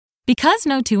Because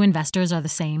no two investors are the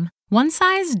same, one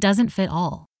size doesn't fit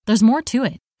all. There's more to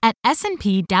it. At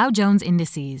S&P Dow Jones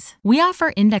Indices, we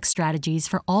offer index strategies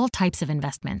for all types of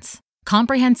investments.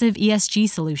 Comprehensive ESG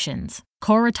solutions,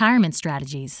 core retirement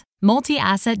strategies,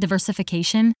 multi-asset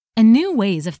diversification, and new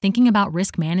ways of thinking about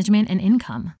risk management and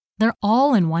income. They're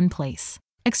all in one place.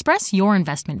 Express your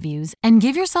investment views and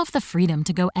give yourself the freedom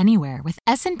to go anywhere with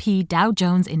S&P Dow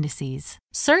Jones Indices.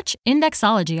 Search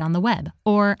Indexology on the web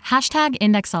or hashtag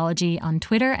Indexology on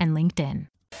Twitter and LinkedIn.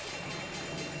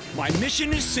 My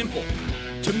mission is simple,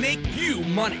 to make you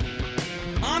money.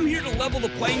 I'm here to level the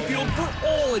playing field for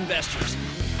all investors.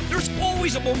 There's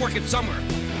always a bull market somewhere,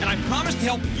 and I promise to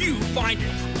help you find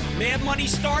it. Mad Money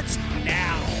starts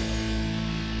now.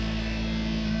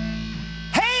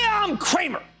 Hey, I'm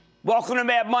Cramer. Welcome to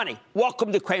Mad Money.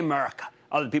 Welcome to Cramerica.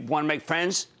 Other people want to make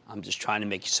friends? I'm just trying to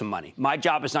make you some money. My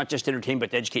job is not just to entertain, but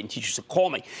to educate and teach you. So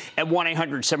call me at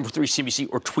 1-800-743-CNBC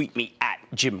or tweet me at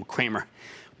Jim Cramer.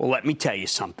 Well, let me tell you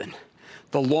something.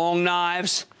 The long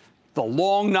knives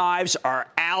are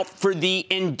out for the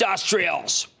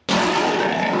industrials.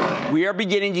 We are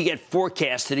beginning to get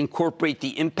forecasts that incorporate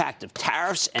the impact of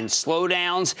tariffs and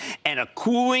slowdowns and a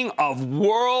cooling of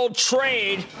world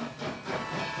trade.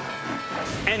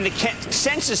 And the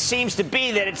consensus seems to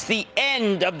be that it's the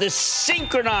end of the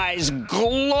synchronized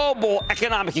global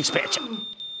economic expansion.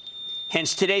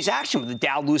 Hence today's action with the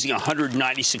Dow losing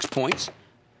 196 points.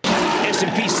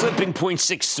 S&P slipping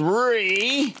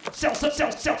 0.63. Sell.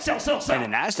 And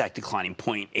the Nasdaq declining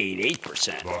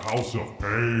 0.88%. The House of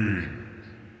Pain.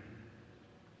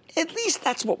 At least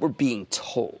that's what we're being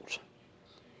told.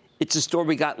 It's a story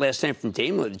we got last night from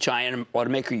Daimler, the giant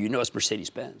automaker you know as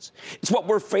Mercedes-Benz. It's what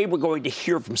we're afraid we're going to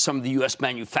hear from some of the U.S.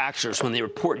 manufacturers when they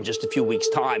report in just a few weeks'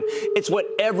 time. It's what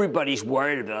everybody's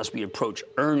worried about as we approach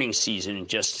earnings season in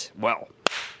just, well,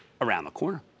 around the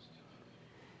corner.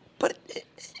 But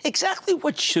exactly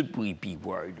what should we be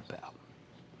worried about?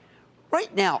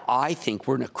 Right now, I think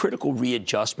we're in a critical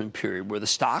readjustment period where the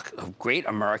stock of great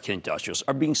American industrials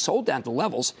are being sold down to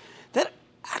levels that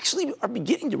actually are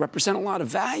beginning to represent a lot of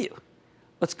value.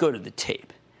 Let's go to the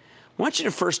tape. I want you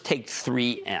to first take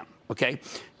 3M, okay?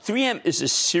 3M is a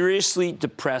seriously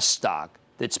depressed stock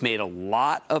that's made a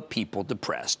lot of people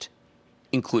depressed,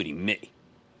 including me.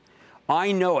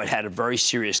 I know it had a very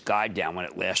serious guide down when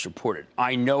it last reported.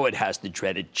 I know it has the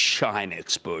dreaded China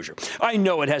exposure. I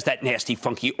know it has that nasty,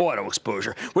 funky auto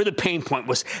exposure where the pain point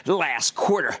was last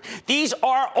quarter. These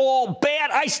are all bad.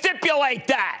 I stipulate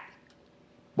that.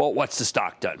 Well, what's the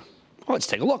stock done? Well, let's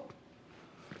take a look.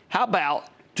 How about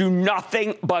do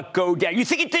nothing but go down? You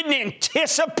think it didn't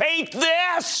anticipate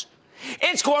this?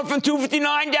 It's gone from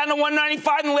 259 down to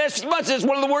 195 in the last few months. It's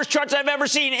one of the worst charts I've ever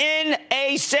seen. In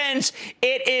a sense,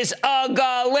 it is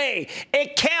ugly.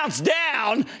 It counts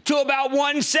down to about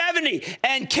 170.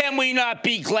 And can we not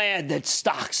be glad that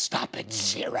stocks stop at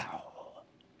zero?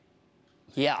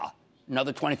 Yeah,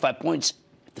 another 25 points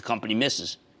if the company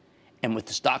misses. And with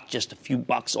the stock just a few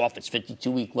bucks off its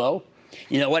 52-week low,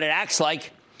 you know what it acts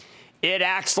like? It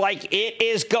acts like it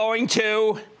is going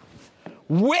to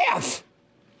whiff.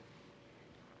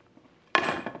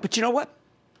 But you know what?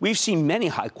 We've seen many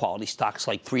high-quality stocks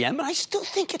like 3M, and I still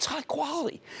think it's high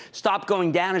quality. Stop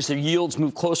going down as their yields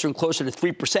move closer and closer to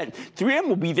 3%. 3M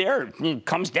will be there. It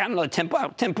comes down another 10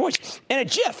 points in a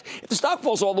jiff. If the stock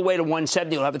falls all the way to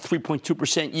 170, it'll have a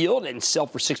 3.2% yield and sell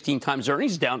for 16 times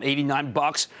earnings, down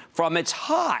 $89 from its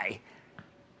high.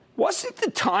 Wasn't the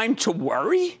time to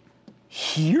worry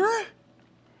here?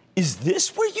 Is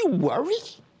this where you worry?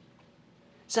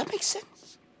 Does that make sense?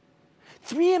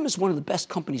 3M is one of the best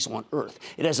companies on earth.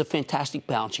 It has a fantastic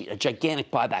balance sheet, a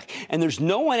gigantic buyback. And there's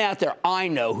no one out there I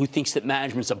know who thinks that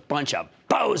management's a bunch of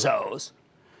bozos.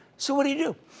 So what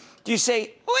do? Do you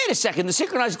say, wait a second, the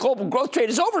synchronized global growth trade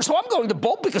is over, so I'm going to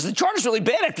bolt because the chart is really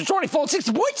bad after it's already fallen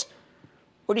 60 points?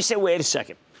 Or do you say, wait a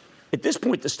second, at this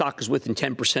point the stock is within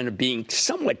 10% of being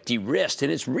somewhat de-risked,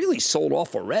 and it's really sold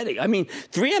off already. I mean,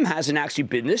 3M hasn't actually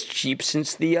been this cheap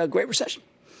since the Great Recession.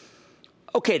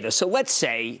 Okay, though, so let's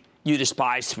say you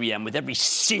despise 3M with every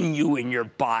sinew in your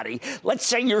body. Let's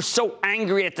say you're so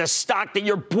angry at the stock that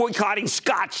you're boycotting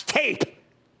Scotch tape.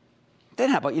 Then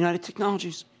how about United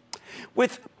Technologies?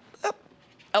 With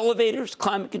elevators,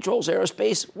 climate controls,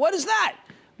 aerospace, what is that?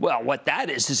 Well, what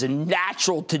that is a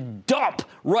natural to dump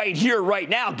right here, right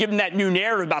now, given that new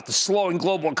narrative about the slowing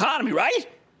global economy, right?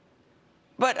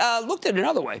 But looked at it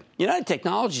another way. United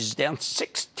Technologies is down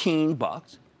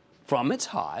 $16 from its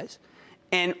highs.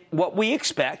 And what we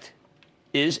expect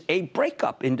is a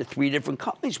breakup into three different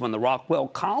companies when the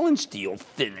Rockwell-Collins deal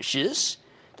finishes.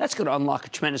 That's going to unlock a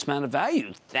tremendous amount of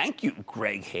value. Thank you,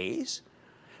 Greg Hayes.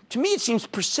 To me, it seems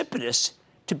precipitous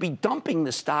to be dumping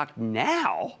the stock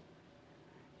now.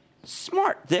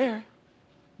 Smart there,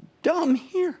 dumb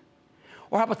here.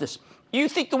 Or how about this? You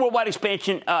think the worldwide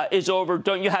expansion is over?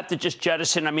 Don't you have to just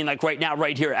jettison? I mean, like right now,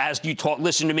 right here, as you talk,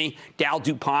 listen to me, Dow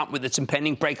DuPont with its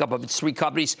impending breakup of its 3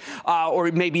 companies,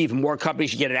 or maybe even more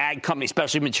companies. You get an ag company,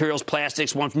 especially materials,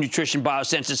 plastics, one from nutrition,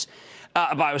 biosciences,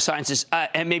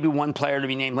 and maybe one player to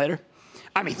be named later.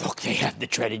 I mean, look, they have the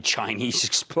dreaded Chinese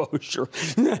exposure.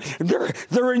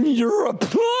 They're in Europe.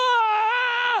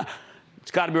 Ah!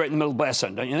 It's got to be right in the middle of the blast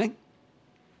zone, don't you think?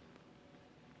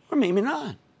 Or maybe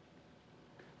not.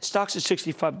 Stock's at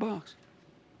 $65.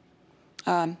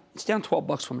 It's down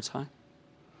 $12 from its high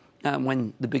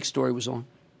when the big story was on.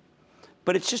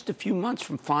 But it's just a few months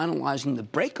from finalizing the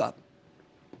breakup.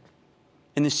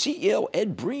 And the CEO,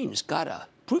 Ed Breen, has got a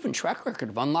proven track record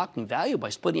of unlocking value by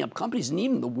splitting up companies in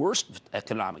even the worst of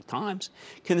economic times.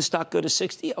 Can the stock go to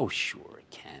 60? Oh, sure it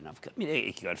can.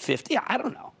 It can go to 50. I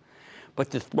don't know. But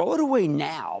to throw it away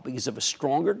now because of a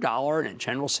stronger dollar and a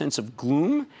general sense of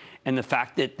gloom and the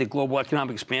fact that the global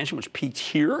economic expansion, which peaked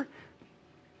here,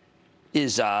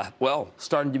 is,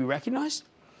 starting to be recognized,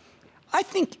 I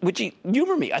think, would you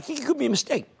humor me, I think it could be a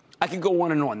mistake. I could go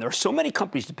on and on. There are so many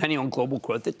companies, depending on global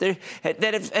growth, that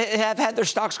have had their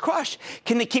stocks crushed.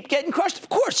 Can they keep getting crushed? Of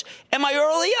course. Am I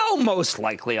early? Oh, most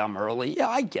likely I'm early. Yeah,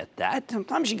 I get that.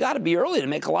 Sometimes you got to be early to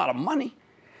make a lot of money.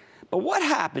 But what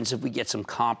happens if we get some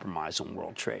compromise on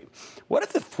world trade? What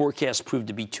if the forecasts prove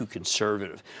to be too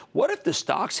conservative? What if the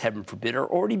stocks, heaven forbid, are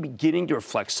already beginning to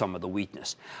reflect some of the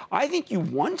weakness? I think you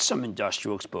want some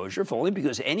industrial exposure, if only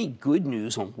because any good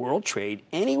news on world trade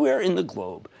anywhere in the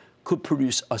globe could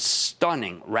produce a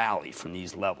stunning rally from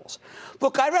these levels.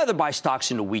 Look, I'd rather buy stocks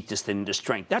into weakness than into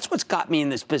strength. That's what's got me in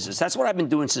this business. That's what I've been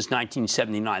doing since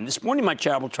 1979. This morning, my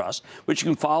charitable trust, which you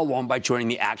can follow along by joining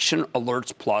the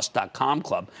ActionAlertsPlus.com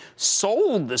club,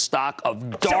 sold the stock of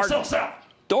Darden.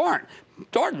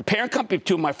 Darden, parent company of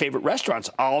 2 of my favorite restaurants,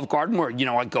 Olive Garden, where,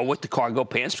 I go with the cargo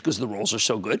pants because the rolls are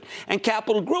so good, and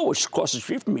Capitol Grill, which is across the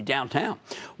street from me downtown.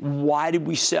 Why did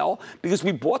we sell? Because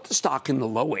we bought the stock in the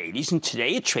low 80s, and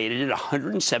today it traded at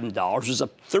 $107. It was up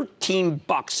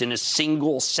 $13 in a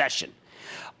single session.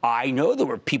 I know there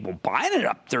were people buying it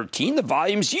up 13. The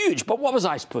volume's huge, but what was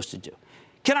I supposed to do?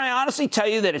 Can I honestly tell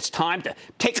you that it's time to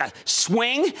take a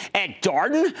swing at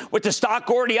Darden with the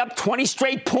stock already up 20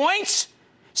 straight points?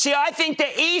 See, I think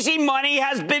the easy money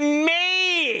has been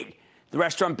made. The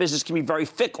restaurant business can be very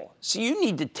fickle, so you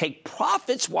need to take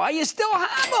profits while you still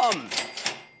have them.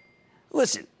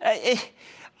 Listen, I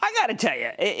got to tell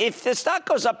you, if the stock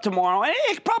goes up tomorrow, and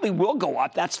it probably will go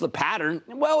up, that's the pattern,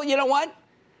 well, you know what?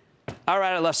 All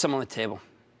right, I left some on the table.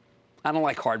 I don't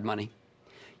like hard money.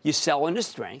 You sell into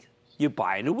strength, you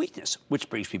buy into weakness, which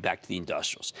brings me back to the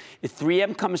industrials. If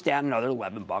 3M comes down another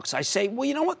 $11, I say, well,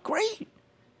 you know what? Great.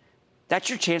 That's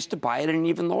your chance to buy it at an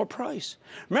even lower price.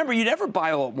 Remember, you never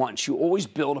buy all at once. You always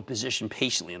build a position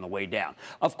patiently on the way down.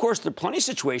 Of course, there are plenty of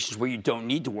situations where you don't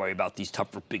need to worry about these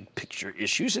tougher big picture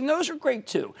issues, and those are great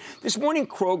too. This morning,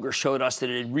 Kroger showed us that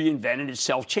it had reinvented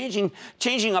itself, changing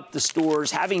up the stores,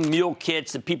 having meal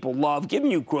kits that people love,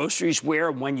 giving you groceries where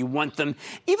and when you want them,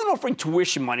 even offering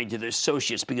tuition money to the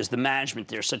associates because the management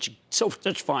there are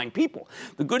such fine people.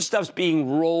 The good stuff's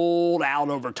being rolled out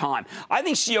over time. I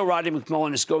think CEO Rodney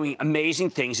McMullen is going amazing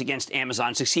things against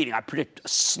Amazon succeeding. I predict a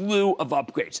slew of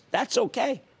upgrades. That's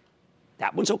okay.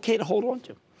 That one's okay to hold on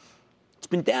to. It's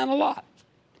been down a lot.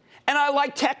 And I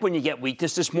like tech when you get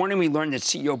weakness. This morning we learned that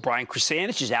CEO Brian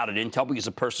Krasanich is out at Intel because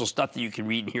of personal stuff that you can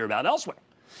read and hear about elsewhere.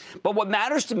 But what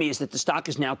matters to me is that the stock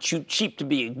is now too cheap to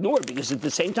be ignored because at the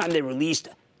same time they released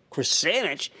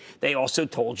Krasanich, they also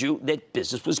told you that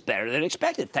business was better than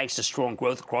expected thanks to strong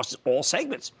growth across all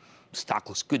segments. The stock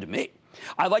looks good to me.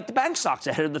 I like the bank stocks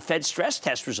ahead of the Fed stress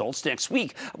test results next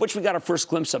week, of which we got our first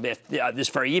glimpse of this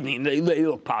very evening. They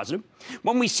look positive.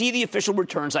 When we see the official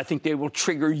returns, I think they will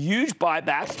trigger huge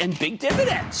buybacks and big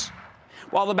dividends.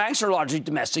 While the banks are largely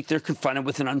domestic, they're confronted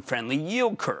with an unfriendly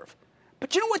yield curve.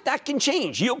 But you know what? That can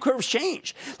change. Yield curves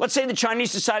change. Let's say the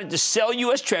Chinese decided to sell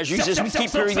U.S. Treasuries, as we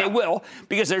keep hearing they will,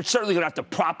 because they're certainly going to have to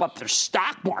prop up their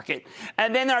stock market.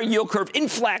 And then our yield curve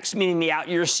inflects, meaning the out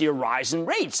years see a rise in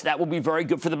rates. That will be very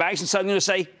good for the banks. And suddenly they'll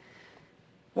say,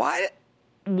 why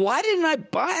didn't I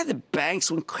buy the banks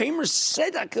when Cramer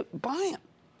said I could buy them?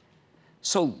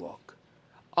 So look,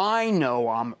 I know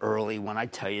I'm early when I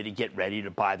tell you to get ready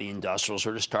to buy the industrials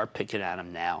or to start picking at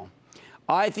them now.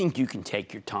 I think you can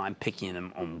take your time picking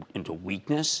them into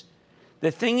weakness.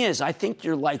 The thing is, I think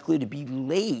you're likely to be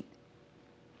late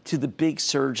to the big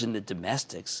surge in the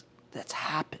domestics that's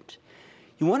happened.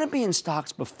 You want to be in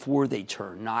stocks before they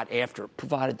turn, not after,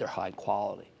 provided they're high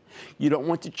quality. You don't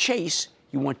want to chase.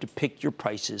 You want to pick your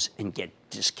prices and get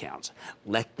discounts.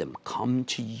 Let them come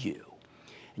to you.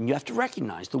 And you have to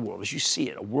recognize the world as you see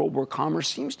it. A world where commerce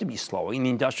seems to be slowing and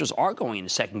the industrials are going into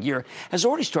second gear has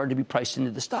already started to be priced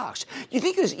into the stocks. You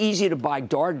think it was easier to buy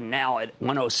Darden now at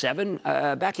 107,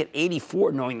 back at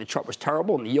 84, knowing the chart was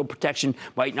terrible and the yield protection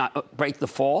might not break the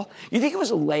fall? You think it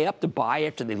was a layup to buy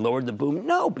after they lowered the boom?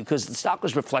 No, because the stock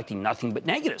was reflecting nothing but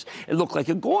negatives. It looked like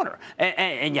a goner,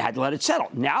 and you had to let it settle.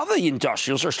 Now the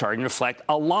industrials are starting to reflect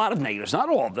a lot of negatives. Not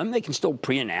all of them. They can still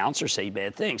pre-announce or say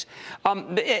bad things.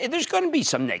 There's going to be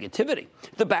some negativity.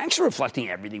 The banks are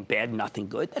reflecting everything bad, nothing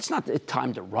good. That's not the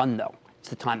time to run, though. It's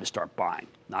the time to start buying.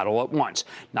 Not all at once.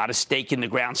 Not a stake in the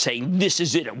ground saying, this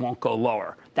is it won't go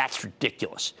lower. That's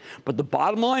ridiculous. But the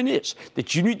bottom line is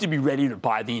that you need to be ready to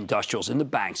buy the industrials and the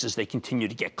banks as they continue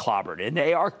to get clobbered. And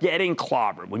they are getting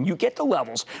clobbered. When you get to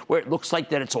levels where it looks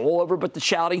like that it's all over but the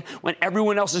shouting, when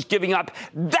everyone else is giving up,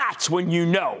 that's when you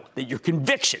know that your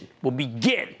conviction will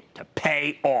begin to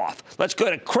pay off. Let's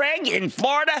go to Craig in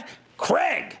Florida.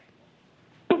 Craig.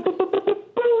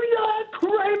 Booyah,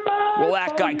 Cramer! Well,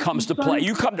 that guy comes to play.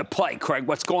 You come to play, Craig.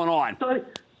 What's going on?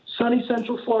 Sunny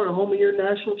Central Florida, home of your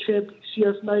national champ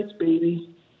CS Knights, baby.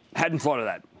 Hadn't thought of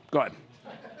that. Go ahead.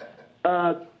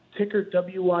 Ticker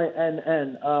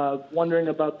WYNN. Wondering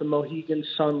about the Mohegan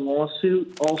Sun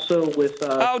lawsuit. Also with.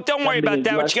 Don't worry about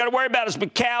that. What you got to worry about is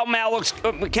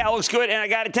Macau looks good, and I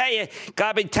got to tell you,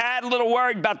 got to be tad a little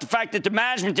worried about the fact that the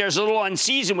management there is a little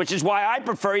unseasoned, which is why I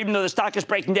prefer, even though the stock is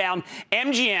breaking down,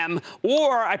 MGM,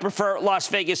 or I prefer Las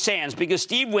Vegas Sands, because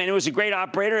Steve Wynn, who was a great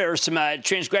operator, there were some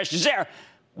transgressions there,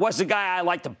 was the guy I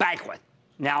like to bank with.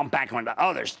 Now I'm banking on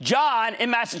others. John in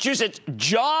Massachusetts.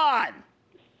 John.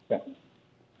 Yeah.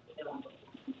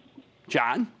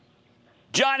 John,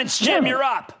 it's Jim. You're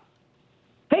up.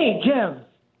 Hey, Jim.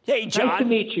 Hey, John. Nice to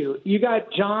meet you. You got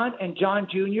John and John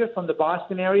Jr. from the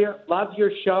Boston area. Love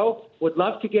your show. Would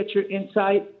love to get your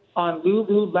insight on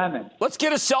Lululemon. Let's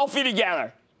get a selfie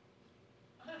together.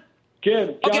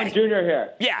 Jim, John Jr. here.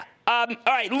 Yeah. All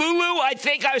right, Lulu, I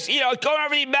think I was, going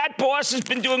over the Matt Boss has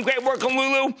been doing great work on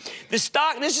Lulu. The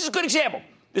stock, this is a good example.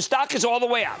 The stock is all the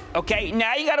way up, okay?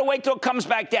 Now you got to wait till it comes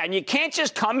back down. You can't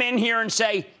just come in here and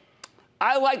say,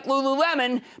 I like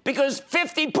Lululemon, because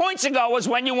 50 points ago was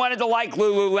when you wanted to like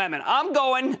Lululemon. I'm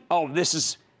going, this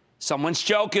is someone's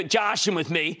joshing with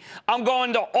me. I'm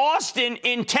going to Austin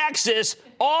in Texas.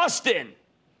 Austin.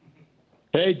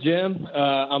 Hey, Jim.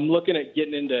 I'm looking at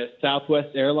getting into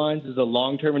Southwest Airlines as a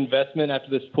long-term investment after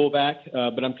this pullback,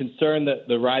 but I'm concerned that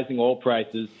the rising oil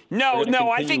prices. No,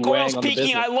 I think oil's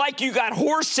peaking. I like you got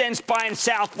horse sense buying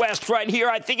Southwest right here.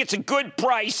 I think it's a good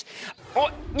price. Oh,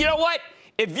 you know what?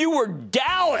 If you were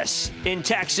Dallas in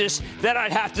Texas, then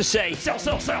I'd have to say, sell.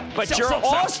 But you're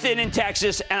Austin in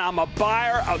Texas, and I'm a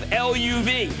buyer of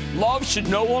LUV. Love should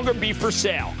no longer be for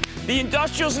sale. The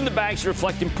industrials and the banks are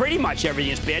reflecting pretty much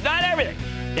everything is bad. Not everything.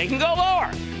 They can go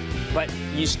lower. But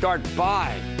you start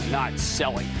buying, not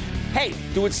selling. Hey,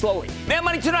 do it slowly. Mad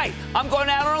Money tonight. I'm going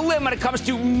out on a limb when it comes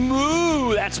to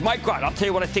Moo. That's Micron. I'll tell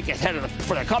you what I think ahead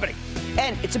for their company.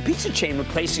 And it's a pizza chain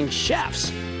replacing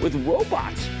chefs with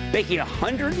robots, baking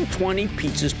 120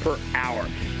 pizzas per hour.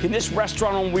 Can this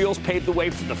restaurant on wheels pave the way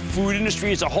for the food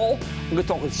industry as a whole? I'm going to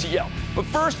talk with the CEO. But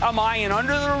first, I'm eyeing an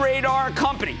under-the-radar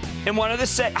company in one of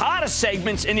the hottest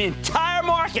segments in the entire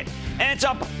market. And it's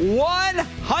up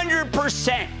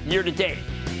 100% year-to-date.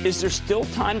 Is there still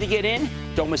time to get in?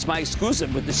 Don't miss my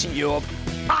exclusive with the CEO of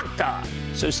Okta.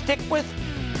 So stick with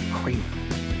Cramer.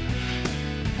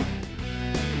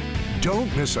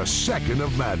 Don't miss a second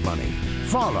of Mad Money.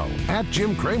 Follow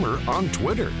 @Jim Cramer on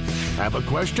Twitter. Have a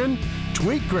question?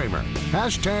 Tweet Cramer.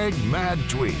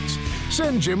 #MadTweets.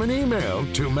 Send Jim an email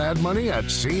to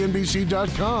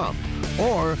madmoney@cnbc.com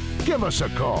or give us a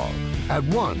call at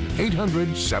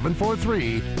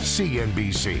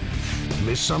 1-800-743-CNBC.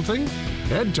 Miss something?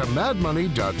 Head to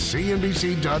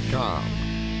madmoney.cnbc.com.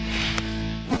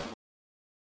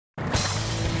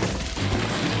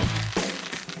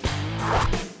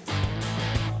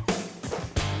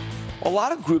 A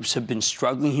lot of groups have been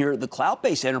struggling here. The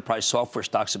cloud-based enterprise software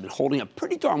stocks have been holding up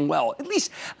pretty darn well, at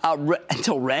least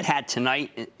until Red Hat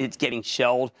tonight. It's getting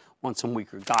shelled on some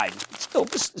weaker guidance. But still,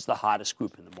 this is the hottest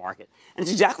group in the market. And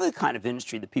it's exactly the kind of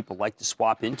industry that people like to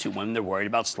swap into when they're worried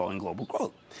about slowing global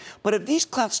growth. But if these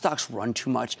cloud stocks run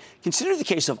too much, consider the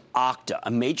case of Okta,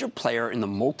 a major player in the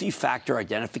multi-factor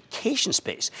identification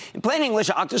space. In plain English,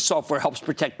 Okta's software helps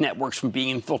protect networks from being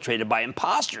infiltrated by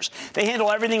imposters. They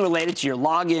handle everything related to your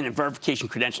login and verification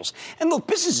credentials. And look,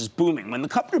 business is booming. When the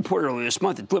company reported earlier this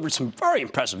month, it delivered some very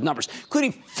impressive numbers,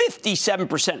 including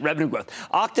 57% revenue growth.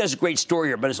 Okta has a great story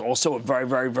here, but it's also a very,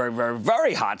 very, very, very,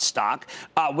 very hot stock,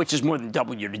 which is more than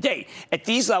double year to date. At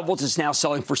these levels, it's now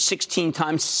selling for 16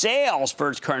 times sales for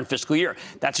its current fiscal year.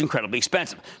 That's incredibly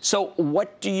expensive. So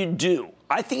what do you do?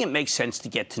 I think it makes sense to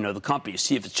get to know the company, to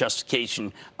see if its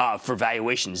justification for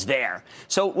valuation is there.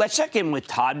 So let's check in with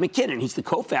Todd McKinnon. He's the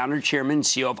co-founder, chairman, and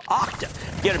CEO of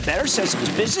Okta. Get a better sense of his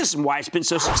business and why it's been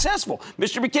so successful.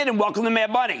 Mr. McKinnon, welcome to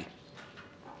Mad Money.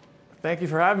 Thank you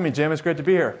for having me, Jim. It's great to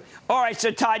be here. All right,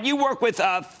 so Todd, you work with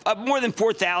more than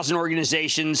 4,000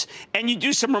 organizations, and you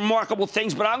do some remarkable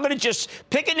things, but I'm going to just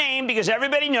pick a name because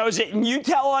everybody knows it, and you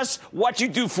tell us what you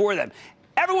do for them.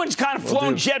 Everyone's kind of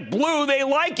flown JetBlue. They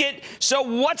like it. So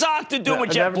what's Okta doing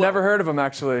with JetBlue? Never heard of them,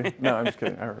 actually. No, I'm just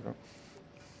kidding. I heard of them.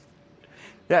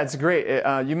 Yeah, it's great.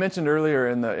 You mentioned earlier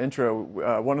in the intro,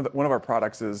 one of our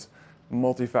products is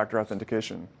multi-factor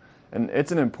authentication. And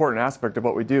it's an important aspect of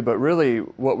what we do. But really,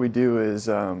 what we do is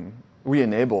we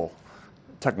enable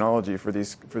technology for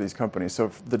these companies.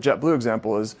 So the JetBlue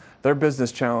example is their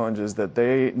business challenge is that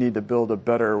they need to build a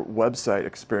better website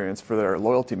experience for their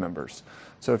loyalty members.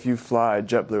 So if you fly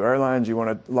JetBlue Airlines, you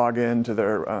want to log in to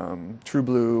their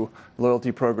TrueBlue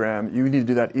loyalty program, you need to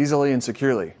do that easily and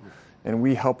securely. And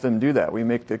we help them do that. We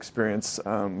make the experience,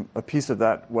 a piece of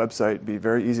that website be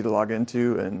very easy to log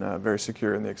into and very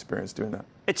secure in the experience doing that.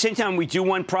 At the same time, we do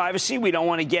want privacy. We don't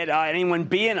want to get anyone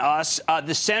being us.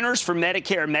 The Centers for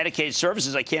Medicare and Medicaid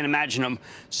Services, I can't imagine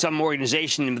some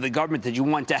organization in the government that you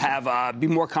want to have be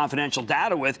more confidential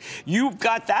data with. You've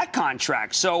got that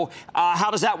contract. So how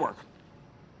does that work?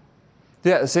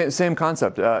 Yeah, same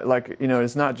concept.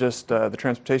 It's not just the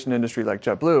transportation industry like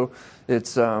JetBlue.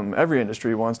 It's every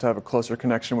industry wants to have a closer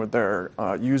connection with their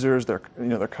users, their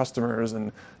customers,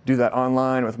 and do that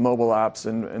online with mobile apps.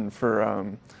 And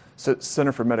for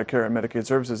Center for Medicare and Medicaid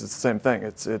Services, it's the same thing.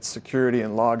 It's security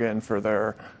and login for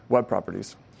their web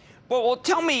properties. Well,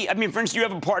 tell me, for instance, you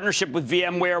have a partnership with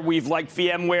VMware. We've liked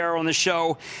VMware on the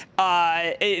show.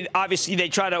 Obviously, they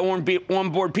try to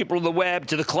onboard people to the web,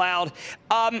 to the cloud.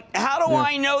 How do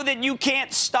I know that you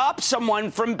can't stop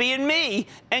someone from being me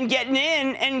and getting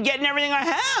in and getting everything I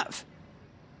have?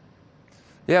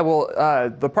 Yeah, well,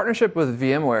 the partnership with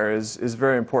VMware is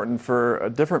very important for a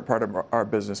different part of our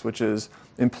business, which is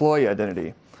employee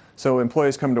identity. So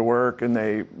employees come to work,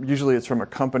 and usually it's from a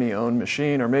company-owned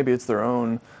machine, or maybe it's their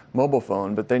own mobile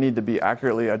phone, but they need to be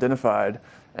accurately identified,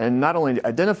 and not only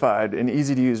identified in an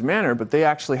easy-to-use manner, but they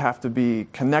actually have to be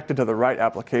connected to the right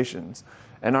applications.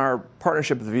 And our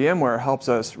partnership with VMware helps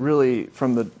us really,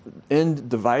 from the end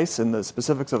device and the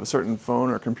specifics of a certain phone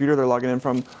or computer they're logging in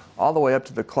from, all the way up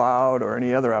to the cloud or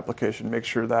any other application, make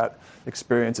sure that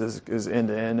experience is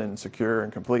end-to-end and secure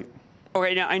and complete.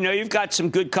 Okay, now I know you've got some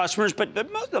good customers, but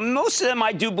most of them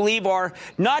I do believe are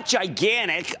not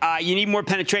gigantic. You need more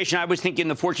penetration. I was thinking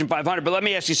the Fortune 500, but let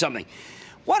me ask you something.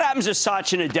 What happens if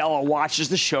Satya Nadella watches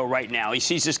the show right now? He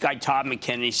sees this guy, Todd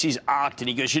McKinnon, he sees Okta, and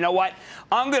he goes, you know what?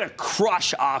 I'm going to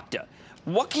crush Okta.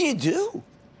 What can you do?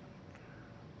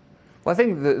 Well, I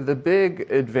think the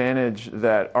big advantage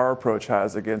that our approach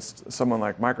has against someone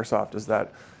like Microsoft is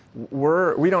that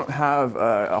we don't have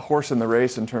a horse in the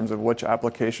race in terms of which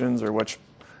applications or which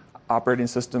operating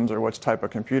systems or which type of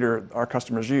computer our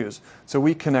customers use. So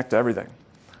we connect everything.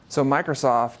 So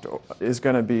Microsoft is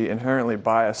going to be inherently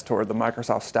biased toward the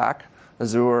Microsoft stack,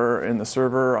 Azure in the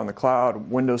server, on the cloud,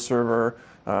 Windows Server,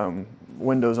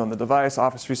 Windows on the device,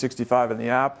 Office 365 in the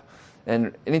app.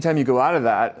 And anytime you go out of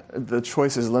that, the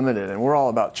choice is limited. And we're all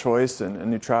about choice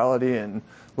and neutrality and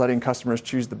letting customers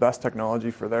choose the best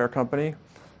technology for their company.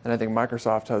 And I think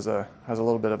Microsoft has a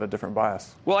little bit of a different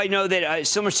bias. Well, I know that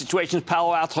similar situations,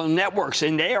 Palo Alto Networks,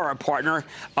 and they are a partner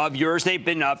of yours. They've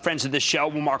been friends of the show.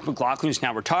 Well, Mark McLaughlin, who's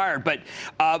now retired. But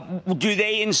do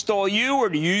they install you, or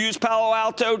do you use Palo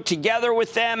Alto together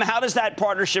with them? How does that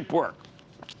partnership work?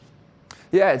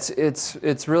 Yeah,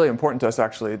 it's really important to us,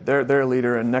 actually. They're a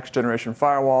leader in next-generation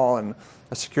firewall and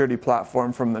a security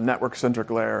platform from the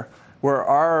network-centric layer, where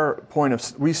our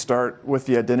we start with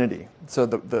the identity. So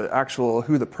the actual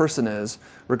who the person is,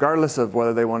 regardless of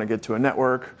whether they want to get to a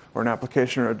network or an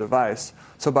application or a device.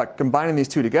 So by combining these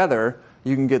two together,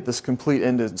 you can get this complete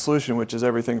end-to-end solution, which is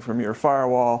everything from your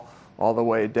firewall all the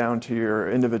way down to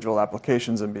your individual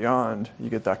applications and beyond. You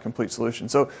get that complete solution.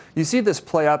 So you see this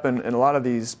play up in a lot of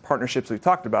these partnerships we've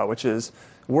talked about, which is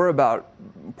we're about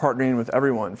partnering with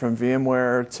everyone from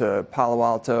VMware to Palo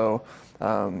Alto.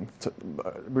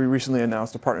 We recently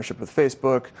announced a partnership with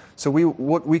Facebook. So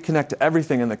we connect to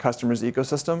everything in the customer's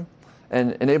ecosystem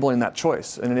and enabling that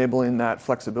choice and enabling that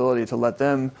flexibility to let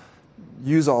them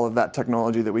use all of that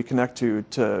technology that we connect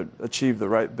to achieve the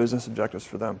right business objectives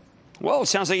for them. Well, it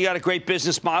sounds like you got a great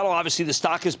business model. Obviously, the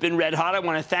stock has been red hot. I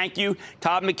want to thank you,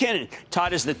 Todd McKinnon.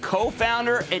 Todd is the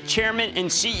co-founder and chairman and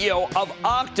CEO of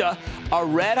Okta, a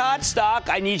red hot stock.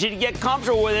 I need you to get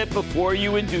comfortable with it before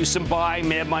you induce some buying.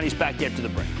 Mad Money's back after the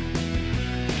break.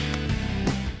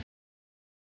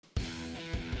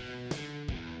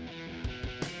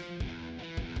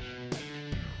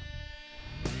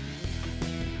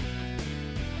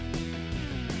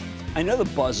 I know the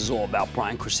buzz is all about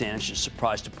Brian Krzanich's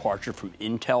surprise departure from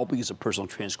Intel because of personal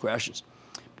transgressions.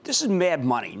 But this is mad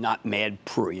money, not mad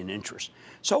prurient interest.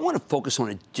 So I want to focus on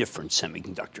a different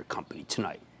semiconductor company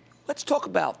tonight. Let's talk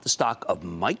about the stock of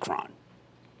Micron.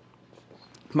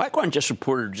 Micron just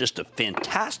reported just a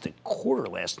fantastic quarter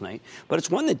last night, but it's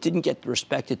one that didn't get the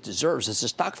respect it deserves as the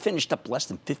stock finished up less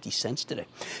than 50 cents today.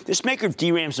 This maker of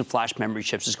DRAMs and flash memory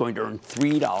chips is going to earn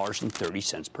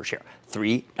 $3.30 per share.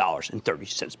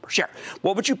 $3.30 per share.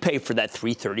 What would you pay for that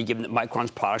 $3.30 given that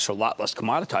Micron's products are a lot less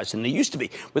commoditized than they used to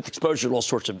be with exposure to all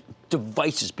sorts of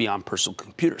devices beyond personal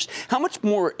computers? How much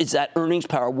more is that earnings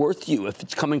power worth to you if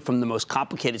it's coming from the most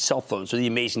complicated cell phones or the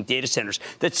amazing data centers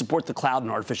that support the cloud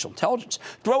and artificial intelligence?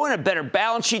 Throw in a better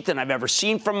balance sheet than I've ever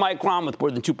seen from Micron with more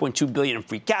than $2.2 billion in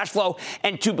free cash flow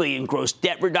and $2 billion in gross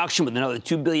debt reduction with another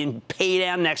 $2 billion pay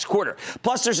down next quarter.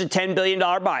 Plus, there's a $10 billion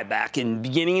buyback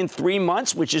beginning in 3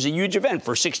 months, which is a huge event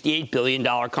for a $68 billion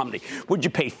company. Would you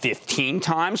pay 15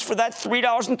 times for that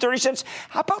 $3.30?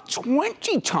 How about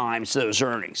 20 times those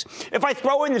earnings? If I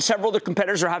throw in that several other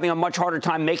competitors are having a much harder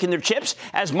time making their chips,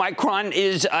 as Micron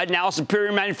is now a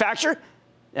superior manufacturer,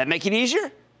 that make it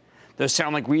easier? Those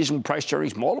sound like reasonable price to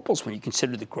earnings multiples when you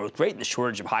consider the growth rate and the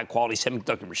shortage of high-quality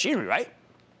semiconductor machinery, right?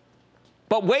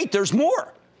 But wait, there's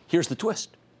more. Here's the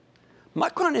twist.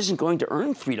 Micron isn't going to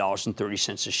earn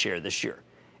 $3.30 a share this year.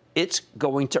 It's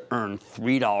going to earn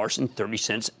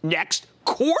 $3.30 next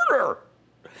quarter.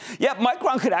 Yep,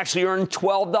 Micron could actually earn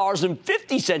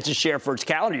 $12.50 a share for its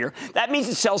calendar year. That means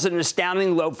it sells at an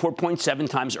astounding low 4.7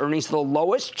 times earnings, the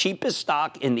lowest, cheapest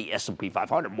stock in the S&P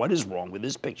 500. What is wrong with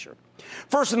this picture?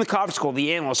 First, in the conference call,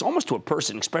 the analysts, almost to a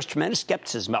person, expressed tremendous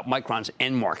skepticism about Micron's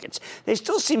end markets. They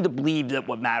still seem to believe that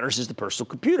what matters is the personal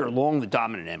computer, along the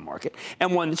dominant end market,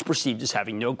 and one that's perceived as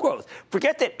having no growth.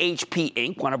 Forget that HP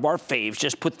Inc., one of our faves,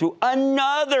 just put through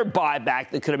another buyback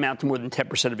that could amount to more than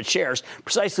 10% of its shares,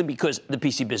 precisely because the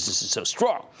PC business is so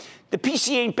strong. The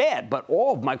PC ain't bad, but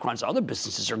all of Micron's other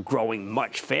businesses are growing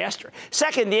much faster.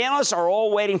 Second, the analysts are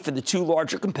all waiting for the two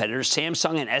larger competitors,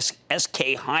 Samsung and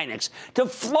SK Hynix, to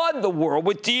flood the world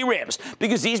with DRAMs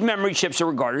because these memory chips are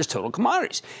regarded as total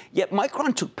commodities. Yet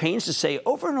Micron took pains to say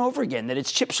over and over again that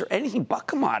its chips are anything but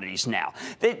commodities now.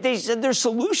 They said they're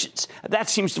solutions. That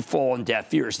seems to fall on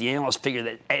deaf ears. The analysts figure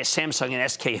that Samsung and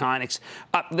SK Hynix,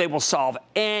 they will solve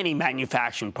any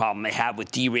manufacturing problem they have with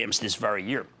DRAMs this very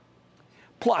year.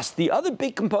 Plus, the other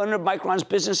big component of Micron's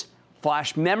business,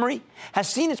 flash memory, has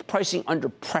seen its pricing under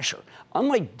pressure,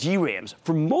 unlike DRAMs,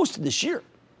 for most of this year.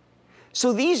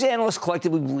 So these analysts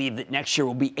collectively believe that next year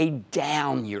will be a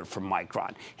down year for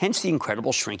Micron, hence the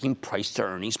incredible shrinking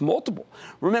price-to-earnings multiple.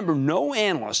 Remember, no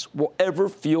analyst will ever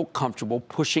feel comfortable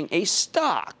pushing a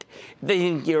stock if they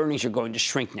think the earnings are going to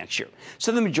shrink next year.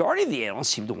 So the majority of the analysts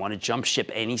seem to want to jump ship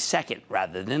any second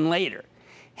rather than later.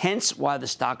 Hence why the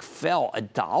stock fell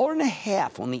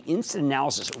 $1.50 on the instant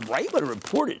analysis right when it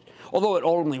reported, although it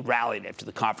only rallied after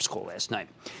the conference call last night.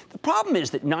 The problem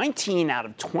is that 19 out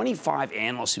of 25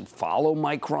 analysts who follow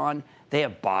Micron, they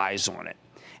have buys on it.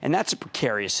 And that's a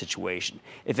precarious situation.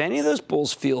 If any of those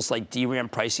bulls feels like DRAM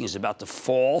pricing is about to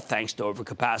fall thanks to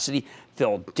overcapacity,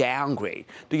 they'll downgrade.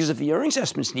 Because if the earnings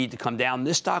estimates need to come down,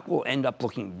 this stock will end up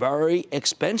looking very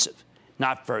expensive,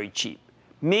 not very cheap.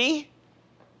 Me?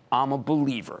 I'm a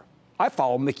believer. I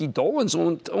follow Mickey Dolenz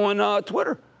on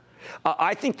Twitter.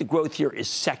 I think the growth here is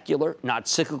secular, not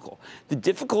cyclical. The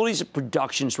difficulties of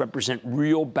productions represent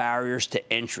real barriers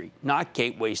to entry, not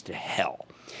gateways to hell.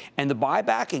 And the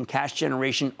buyback and cash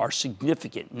generation are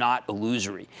significant, not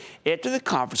illusory. After the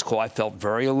conference call, I felt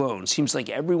very alone. Seems like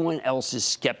everyone else is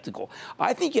skeptical.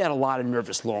 I think you had a lot of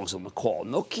nervous longs on the call,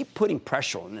 and they'll keep putting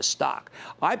pressure on this stock.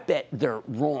 I bet they're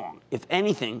wrong. If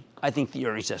anything, I think the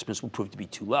earnings estimates will prove to be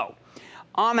too low.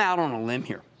 I'm out on a limb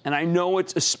here. And I know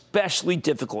it's especially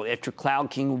difficult after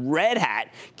Cloud King Red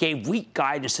Hat gave weak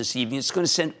guidance this evening. It's going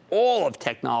to send all of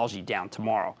technology down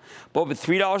tomorrow. But with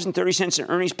 $3.30 in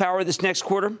earnings power this next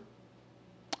quarter,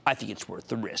 I think it's worth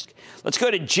the risk. Let's go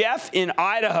to Jeff in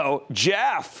Idaho.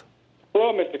 Jeff.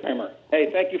 Hello, Mr. Cramer. Hey,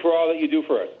 thank you for all that you do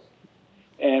for us.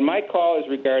 And my call is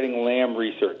regarding Lam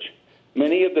Research.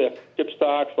 Many of the chip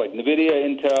stocks like NVIDIA,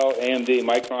 Intel, AMD,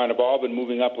 Micron have all been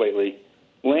moving up lately.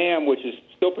 Lam, which is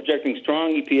still projecting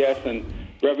strong EPS and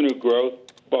revenue growth,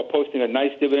 while posting a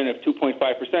nice dividend of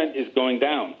 2.5%, is going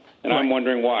down. And I'm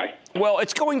wondering why. Well,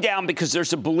 it's going down because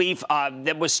there's a belief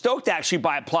that was stoked actually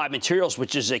by Applied Materials,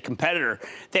 which is a competitor,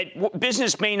 that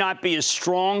business may not be as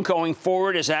strong going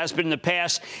forward as it has been in the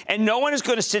past. And no one is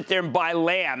going to sit there and buy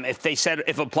Lam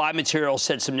if Applied Materials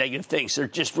said some negative things. They're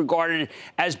just regarded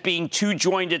as being too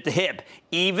joined at the hip,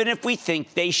 even if we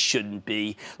think they shouldn't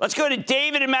be. Let's go to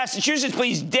David in Massachusetts,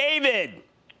 please. David.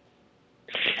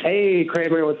 Hey,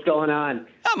 Cramer, what's going on?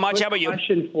 Not much. How about you?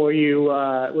 Question for you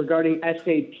regarding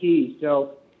SAP.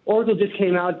 So Oracle just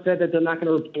came out and said that they're not going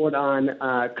to report on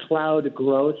cloud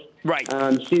growth. Right.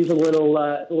 Seems a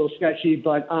little sketchy,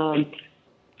 but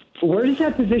where does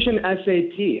that position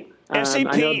SAP?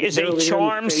 SAP is a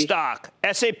charm stock.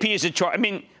 SAP is a charm. I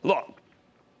mean, look.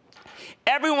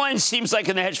 Everyone seems like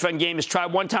in the hedge fund game has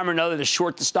tried one time or another to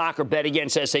short the stock or bet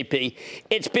against SAP.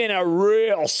 It's been a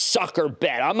real sucker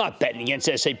bet. I'm not betting against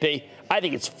SAP. I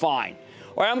think it's fine.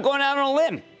 All right, I'm going out on a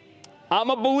limb. I'm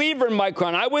a believer in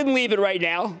Micron. I wouldn't leave it right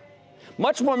now.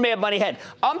 Much more Mad Money ahead.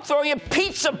 I'm throwing a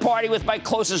pizza party with my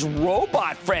closest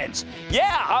robot friends.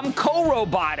 Yeah, I'm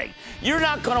co-roboting. You're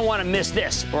not going to want to miss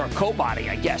this, or co-botting,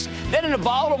 I guess. Then in a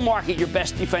volatile market, your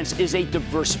best defense is a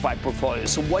diversified portfolio.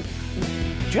 So what...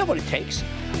 Do you have what it takes?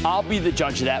 I'll be the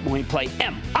judge of that when we play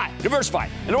MI Diversified.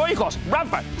 And what do you call it? Rapid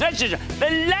fire. That's just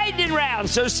the lightning round.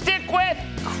 So stick with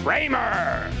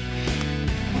Cramer.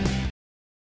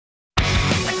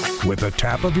 With the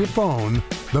tap of your phone,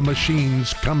 the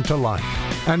machines come to life.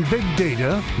 And big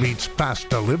data meets fast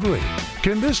delivery.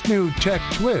 Can this new tech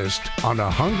twist on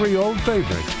a hungry old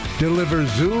favorite deliver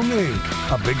Zoom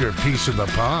Inc. a bigger piece of the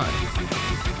pie?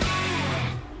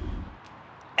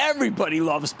 Everybody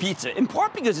loves pizza, in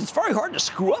part because it's very hard to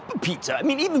screw up a pizza. I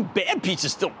mean, even bad pizza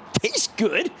still tastes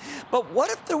good. But what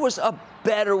if there was a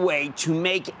better way to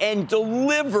make and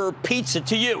deliver pizza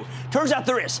to you? Turns out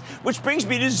there is, which brings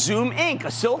me to Zoom Inc.,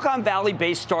 a Silicon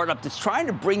Valley-based startup that's trying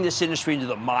to bring this industry into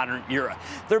the modern era.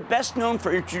 They're best known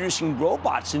for introducing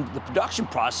robots into the production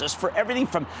process for everything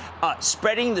from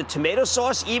spreading the tomato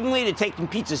sauce evenly to taking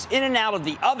pizzas in and out of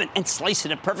the oven and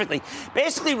slicing it perfectly.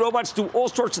 Basically, robots do all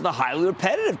sorts of the highly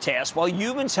repetitive tasks while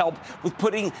humans help with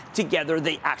putting together.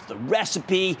 They act the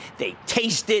recipe, they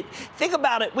taste it. Think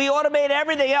about it. We automate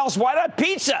everything else. Why not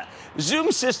pizza?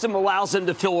 Zoom system allows them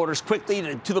to fill orders quickly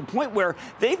to the point where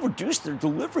they've reduced their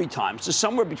delivery times to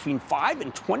somewhere between 5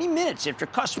 and 20 minutes after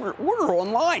customer order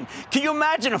online. Can you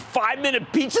imagine a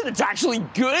 5-minute pizza that's actually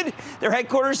good? Their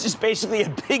headquarters is basically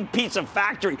a big pizza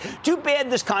factory. Too bad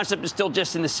this concept is still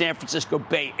just in the San Francisco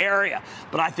Bay Area,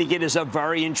 but I think it is a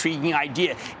very intriguing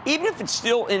idea, even if it's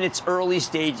still in its early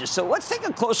stages. So let's take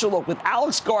a closer look with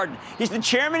Alex Garden. He's the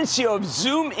chairman and CEO of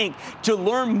Zoom Inc. to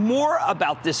learn more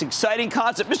about this exciting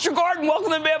concept. Mr. Garden,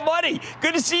 welcome to Mad Money.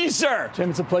 Good to see you, sir. Jim,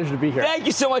 it's a pleasure to be here. Thank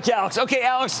you so much, Alex. Okay,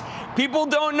 Alex, people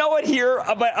don't know it here,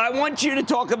 but I want you to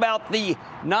talk about the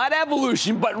not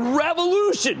evolution, but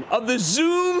revolution of the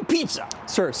Zoom pizza.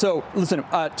 Sure. So, listen,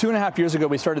 2.5 years ago,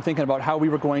 we started thinking about how we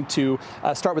were going to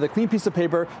start with a clean piece of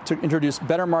paper to introduce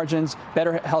better margins,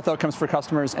 better health outcomes for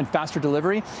customers, and faster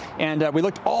delivery. And we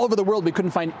looked all over the world. We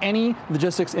couldn't find any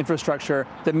logistics infrastructure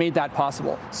that made that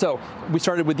possible. So we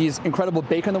started with these incredible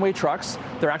bake-on-the-way trucks.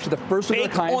 They're actually the first of their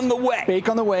kind. Bake on the way. Bake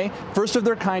on the way. First of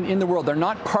their kind in the world. They're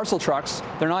not parcel trucks.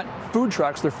 They're not food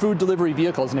trucks. They're food delivery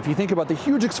vehicles. And if you think about the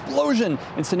huge explosion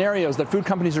in scenarios that food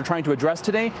companies are trying to address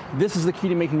today, this is the key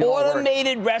to making it all work.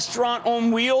 Automated restaurant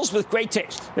on wheels with great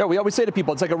taste. Yeah, we always say to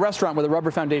people, it's like a restaurant with a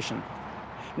rubber foundation.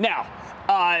 Now,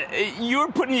 you're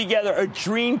putting together a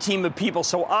dream team of people,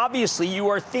 so obviously you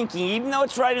are thinking, even though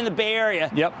it's right in the Bay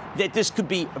Area, that this could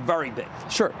be very big.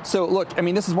 Sure. So look, I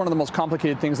mean, this is one of the most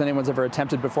complicated things anyone's ever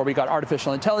attempted before. We got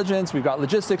artificial intelligence, we've got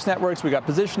logistics networks, we got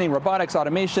positioning, robotics,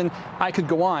 automation. I could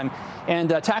go on. And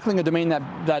tackling a domain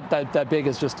that big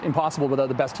is just impossible without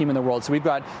the best team in the world. So we've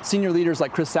got senior leaders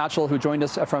like Chris Satchel, who joined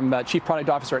us from Chief Product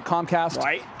Officer at Comcast.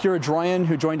 Right. Kira Droyan,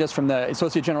 who joined us from the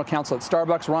Associate General Counsel at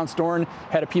Starbucks. Ron Storn,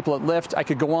 head of people at Lyft. I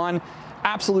could go on.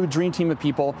 Absolute dream team of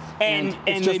people. And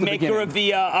the maker of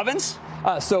the ovens?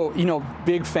 So, you know,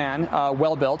 big fan,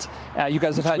 well built. You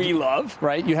guys have had. We love.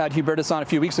 Right? You had Hubertus on a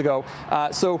few weeks ago.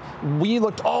 So we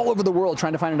looked all over the world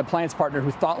trying to find an appliance partner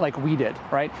who thought like we did,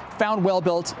 right? Found well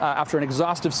built after an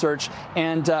exhaustive search.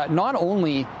 And not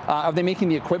only are they making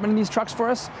the equipment in these trucks for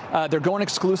us, they're going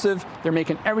exclusive. They're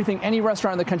making everything any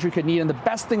restaurant in the country could need. And the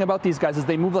best thing about these guys is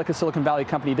they move like a Silicon Valley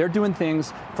company. They're doing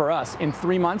things for us in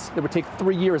 3 months that would take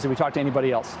 3 years if we talked to anybody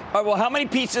else. All right, well, how many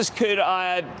pizzas could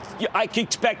I could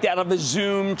expect out of a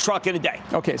Zoom truck in a day?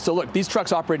 Okay, so look, these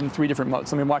trucks operate in 3 different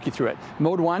modes. Let me walk you through it.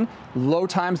 Mode 1, low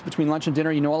times between lunch and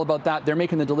dinner. You know all about that. They're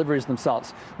making the deliveries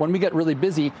themselves. When we get really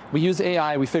busy, we use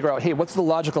AI. We figure out, hey, what's the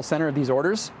logical center of these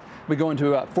orders? We go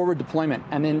into forward deployment.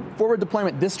 And in forward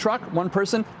deployment, this truck, one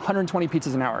person, 120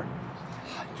 pizzas an hour.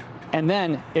 And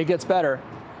then it gets better.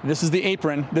 This is the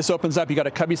apron. This opens up. You got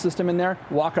a cubby system in there.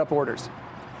 Walk up orders.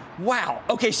 Wow.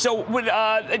 Okay, so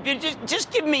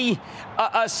just give me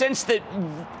a sense that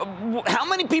how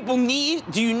many people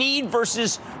do you need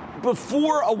versus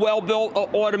before a well-built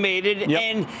automated, yep.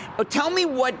 And tell me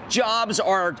what jobs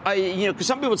are, because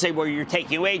some people say, well, you're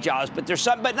taking away jobs, but there's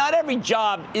some, but not every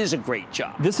job is a great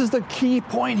job. This is the key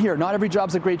point here. Not every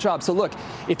job's a great job. So look,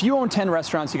 if you own 10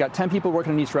 restaurants, you got 10 people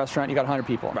working in each restaurant, you got 100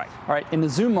 people. Right. All right. In the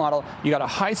Zoom model, you got a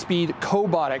high-speed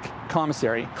cobotic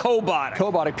commissary.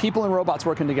 Cobotic. People and robots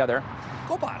working together.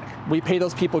 Cobotic. We pay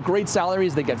those people great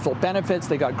salaries. They get full benefits.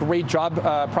 They got great job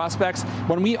prospects.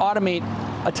 When we automate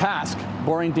a task,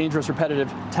 boring, dangerous, repetitive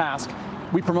task,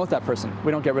 we promote that person.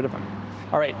 We don't get rid of them.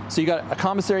 All right, so you got a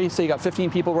commissary, say you got 15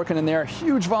 people working in there,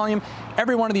 huge volume.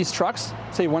 Every one of these trucks,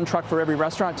 say one truck for every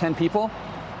restaurant, 10 people,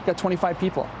 you got 25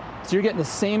 people. So you're getting the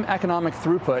same economic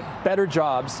throughput, better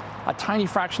jobs, a tiny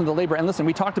fraction of the labor. And listen,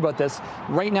 we talked about this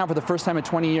right now for the first time in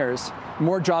 20 years.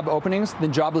 More job openings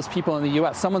than jobless people in the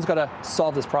U.S. Someone's got to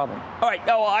solve this problem. All right.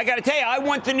 Oh, well, I got to tell you, I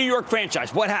want the New York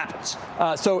franchise. What happens?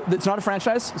 So it's not a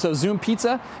franchise. So Zoom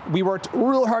Pizza, we worked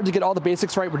real hard to get all the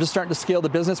basics right. We're just starting to scale the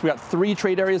business. We got 3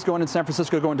 trade areas going in San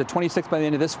Francisco, going to 26 by the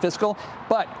end of this fiscal.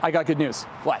 But I got good news.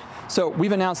 What? So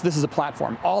we've announced this is a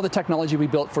platform. All the technology we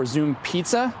built for Zoom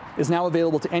Pizza is now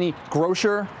available to any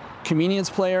grocer, convenience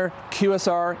player,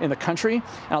 QSR in the country. And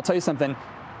I'll tell you something.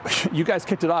 You guys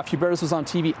kicked it off. Hubertus was on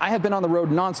TV. I have been on the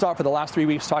road nonstop for the last 3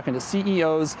 weeks talking to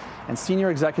CEOs and senior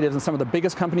executives and some of the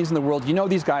biggest companies in the world. You know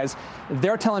these guys.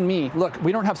 They're telling me, look,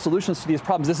 we don't have solutions to these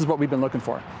problems. This is what we've been looking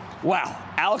for. Wow.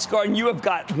 Alex Garden, you have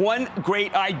got one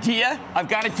great idea. I've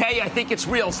got to tell you, I think it's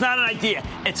real. It's not an idea.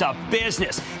 It's a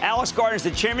business. Alex Garden is the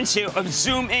chairman and CEO of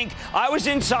Zoom, Inc. I was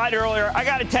inside earlier. I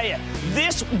got to tell you,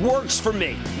 this works for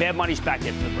me. Mad Money's back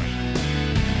into the break.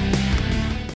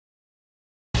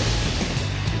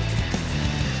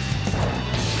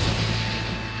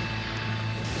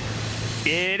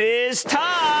 It is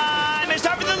time. It's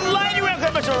time for the lightning round.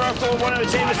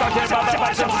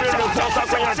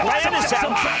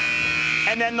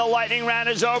 And then the lightning round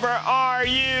is over. Are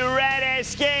you ready?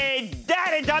 Skate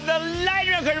daddy. Time the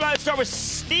lightning round. Let's start with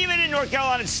Stephen in North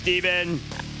Carolina. Stephen.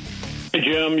 Hey,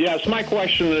 Jim. Yes, my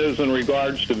question is in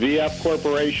regards to VF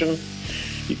Corporation.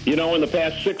 You know, in the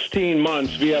past 16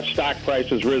 months, VF stock price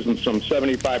has risen some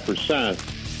 75%,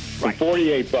 from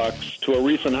 $48 to a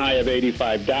recent high of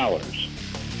 $85.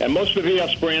 And most of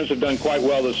VF's brands have done quite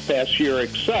well this past year,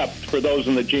 except for those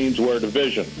in the jeanswear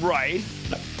division. Right.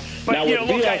 But, now, look,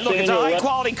 it's a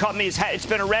high-quality company. It's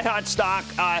been a red-hot stock.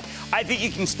 I think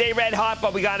you can stay red-hot,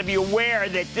 but we got to be aware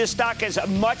that this stock, as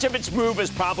much of its move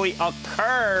has probably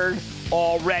occurred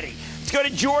already. Let's go to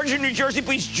George in New Jersey,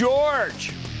 please.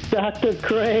 George. Dr.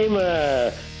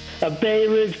 Cramer, a Bay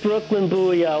Ridge, Brooklyn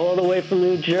booyah, all the way from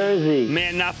New Jersey.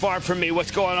 Man, not far from me.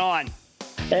 What's going on?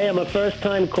 Hey, I'm a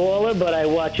first-time caller, but I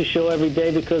watch your show every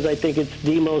day because I think it's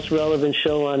the most relevant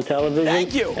show on television.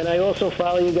 Thank you. And I also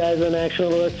follow you guys on Action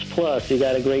Alerts Plus. You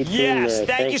got a great team there. Yes,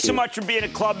 thank you so much for being a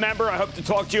club member. I hope to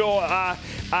talk to you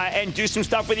and do some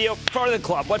stuff with you for the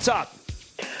club. What's up?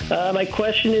 My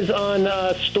question is on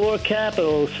Store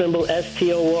Capital, symbol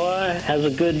STOR, has a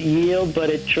good yield, but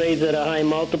it trades at a high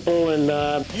multiple. And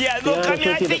yeah, look, I mean,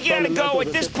 I think you got to go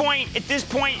at this point.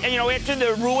 You know, after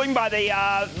the ruling by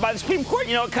the Supreme Court,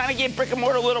 you know, it kind of gave brick and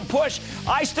mortar a little push.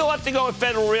 I still have to go with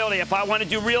Federal Realty. If I want to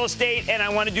do real estate and I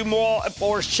want to do mall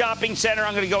or shopping center,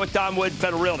 I'm going to go with Don Wood,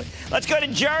 Federal Realty. Let's go to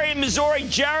Jerry in Missouri.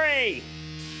 Jerry.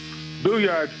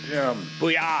 Booyah, Jim.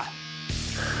 Booyah.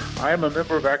 I am a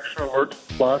member of Action Alerts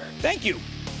Plus. Thank you.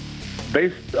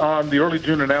 Based on the early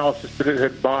June analysis that it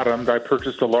had bottomed, I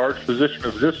purchased a large position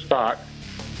of this stock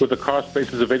with a cost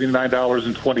basis of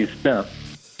 $89.20.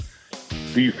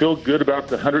 Do you feel good about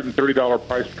the $130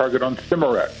 price target on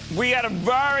Cimarex? We had a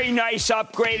very nice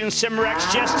upgrade in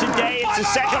Cimarex just today. It's the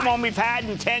second one we've had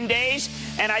in 10 days,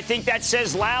 and I think that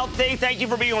says loud thing. Thank you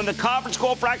for being on the conference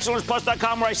call for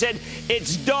ActionAlertsPlus.com where I said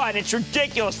it's done. It's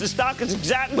ridiculous. The stock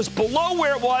was below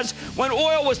where it was when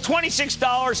oil was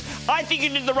 $26. I think you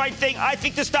did the right thing. I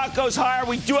think the stock goes higher.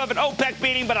 We do have an OPEC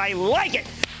meeting, but I like it.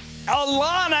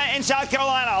 Alana in South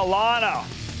Carolina. Alana.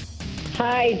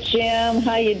 Hi, Jim.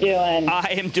 How you doing? I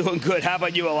am doing good. How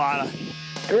about you, Alana?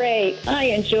 Great. I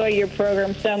enjoy your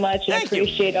program so much and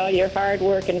appreciate all your hard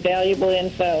work and valuable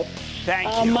info. Thank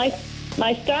you.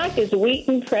 My stock is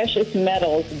Wheaton Precious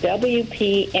Metals,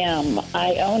 WPM.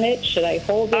 I own it. Should I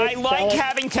hold it? I like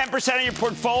having 10% of your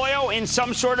portfolio in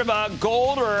some sort of a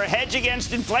gold or a hedge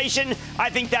against inflation. I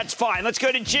think that's fine. Let's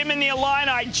go to Jim in the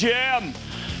Illini. Jim.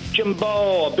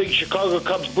 Jimbo, a big Chicago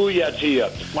Cubs booyah to you.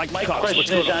 My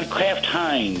question is on Kraft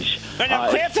Heinz. Now,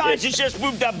 Kraft Heinz has just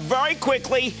moved up very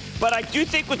quickly, but I do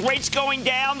think with rates going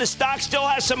down, the stock still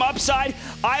has some upside.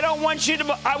 I want you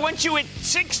at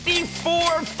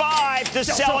 64.5 to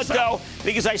sell it, though,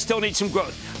 because I still need some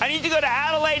growth. I need to go to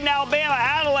Adelaide in Alabama.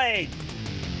 Adelaide.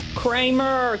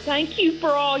 Cramer, thank you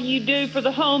for all you do for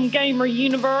the home gamer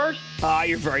universe.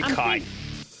 You're very kind.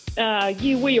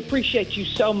 We appreciate you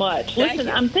so much. Listen,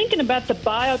 I'm thinking about the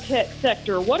biotech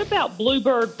sector. What about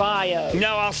Bluebird Bio?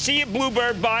 No, I'll see you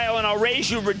Bluebird Bio, and I'll raise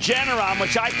you Regeneron,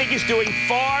 which I think is doing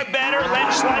far better.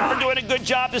 Len Schleifer doing a good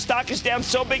job. The stock is down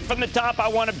so big from the top, I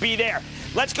want to be there.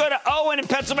 Let's go to Owen in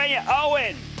Pennsylvania.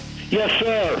 Owen. Yes,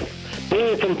 sir.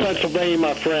 Being from Pennsylvania,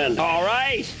 my friend. All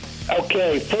right.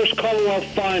 Okay, First Commonwealth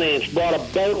Finance bought a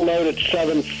boatload at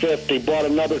 $7.50, bought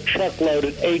another truckload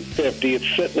at $8.50. It's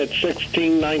sitting at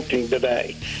 $16.19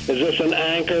 today. Is this an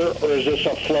anchor or is this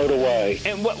a float away?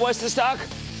 And what's the stock?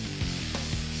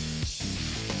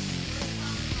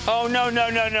 Oh, no.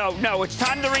 It's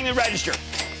time to ring the register.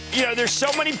 You know, there's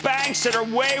so many banks that are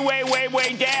way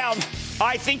down.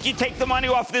 I think you take the money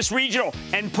off this regional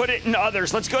and put it in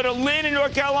others. Let's go to Lynn in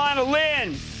North Carolina.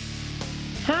 Lynn.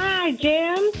 Hi,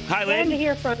 Jim. Hi, Lynn. Glad to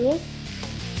hear from you.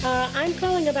 I'm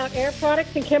calling about air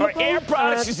products and chemicals. Air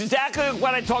products is exactly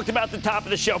what I talked about at the top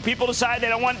of the show. People decide they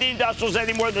don't want the industrials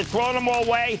anymore. They're throwing them all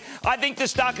away. I think the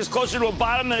stock is closer to a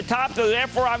bottom than a top, so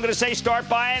therefore I'm going to say start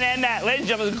buying and that. Ladies and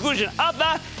gentlemen, the conclusion of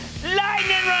the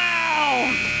Lightning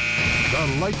Round. The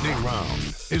Lightning Round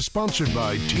is sponsored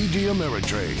by TD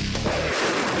Ameritrade.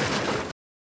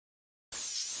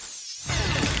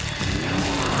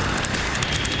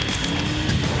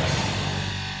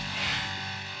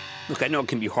 Look, I know it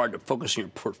can be hard to focus on your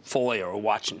portfolio or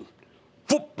watching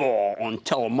football on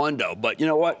Telemundo, but you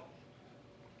know what?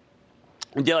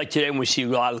 A day like today, when we see a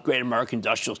lot of great American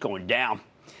industrials going down,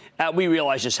 we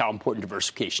realize just how important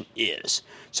diversification is.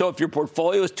 So if your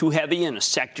portfolio is too heavy in a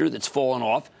sector that's fallen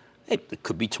off, it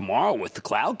could be tomorrow with the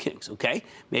Cloud Kings, okay?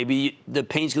 Maybe the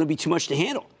pain's going to be too much to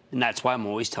handle. And that's why I'm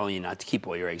always telling you not to keep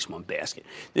all your eggs in one basket.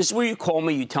 This is where you call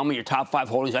me, you tell me your top 5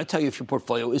 holdings. I tell you if your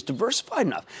portfolio is diversified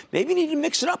enough. Maybe you need to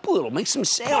mix it up a little, make some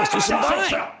sales, do some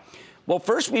buying. Well,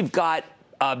 first we've got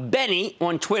Benny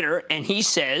on Twitter, and he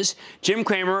says, Jim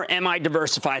Cramer, am I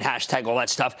diversified? Hashtag all that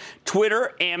stuff.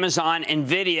 Twitter, Amazon,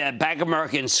 NVIDIA, Bank of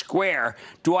America, and Square.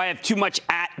 Do I have too much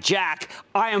at Jack?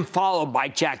 I am followed by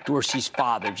Jack Dorsey's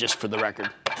father, just for the record.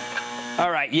 All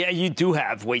right, yeah, you do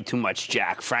have way too much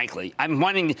Jack, frankly. I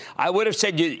would have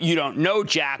said you don't know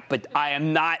Jack, but I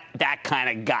am not that kind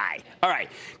of guy. All right,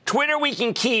 Twitter we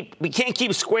can keep. We can't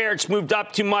keep Square. It's moved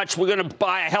up too much. We're going to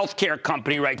buy a healthcare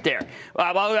company right there.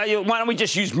 Why don't we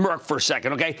just use Merck for a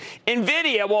second, okay?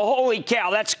 NVIDIA, well, holy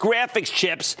cow, that's graphics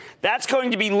chips. That's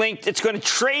going to be linked. It's going to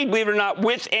trade, believe it or not,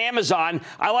 with Amazon.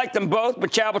 I like them both,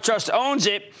 but Chapel Trust owns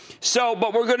it. So,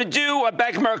 but we're going to do,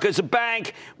 Bank of America is a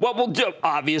bank. What we'll do,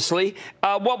 obviously,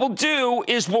 what we'll do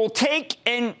is we'll take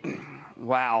and,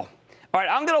 wow. All right,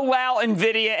 I'm going to allow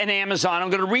NVIDIA and Amazon. I'm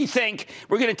going to rethink.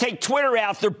 We're going to take Twitter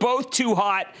out. They're both too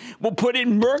hot. We'll put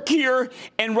in Merck here,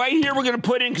 and right here we're going to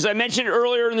put in, because I mentioned it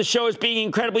earlier in the show as being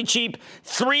incredibly cheap,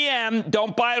 3M.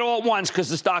 Don't buy it all at once because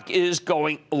the stock is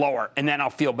going lower, and then I'll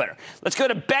feel better. Let's go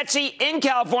to Betsy in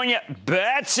California.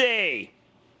 Betsy.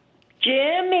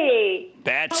 Jimmy.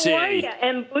 Betsy. How are you?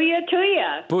 And booyah to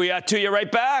you. Booyah to you right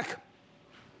back.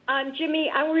 Jimmy,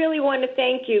 I really want to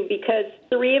thank you because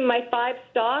 3 of my 5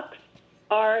 stocks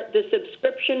are the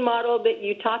subscription model that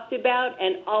you talked about,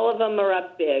 and all of them are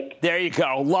up big. There you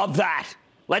go. Love that.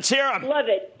 Let's hear them. Love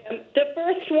it. The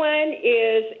first one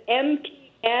is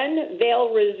MTN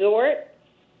Vail Resort.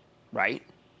 Right.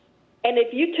 And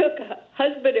if you took a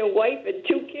husband and wife and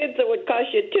 2 kids, it would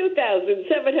cost you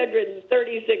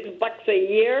 $2,736 a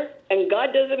year, and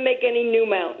God doesn't make any new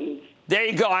mountains. There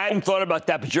you go. I hadn't thought about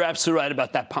that, but you're absolutely right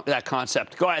about that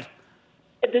concept. Go ahead.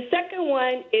 The second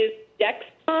one is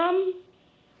Dexcom.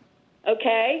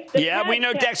 Okay. Yeah, we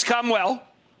know Dexcom well.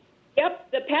 Yep.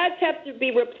 The pads have to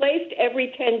be replaced every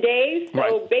 10 days.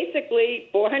 So basically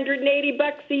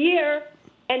 $480 a year.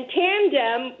 And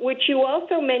Tandem, which you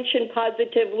also mentioned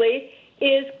positively,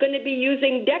 is going to be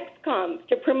using Dexcom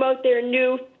to promote their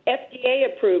new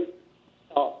FDA-approved.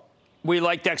 We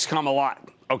like Dexcom a lot.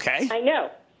 Okay. I know.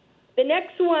 The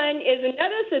next one is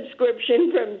another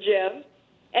subscription from Jim,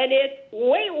 and it's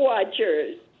Weight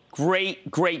Watchers.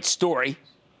 Great story.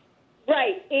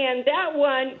 Right, and that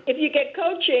one, if you get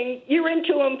coaching, you're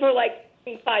into them for like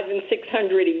 $500 and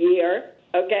 $600 a year.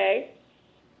 Okay,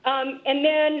 and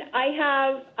then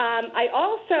I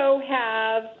also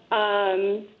have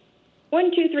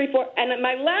 1, 2, 3, 4, and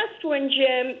my last one,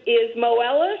 Jim, is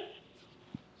Moelis.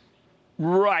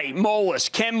 Right,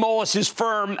 Moelis. Ken Moelis'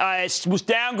 firm was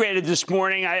downgraded this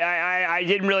morning. I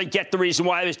didn't really get the reason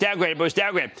why it was downgraded, but it was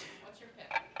downgraded.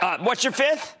 What's your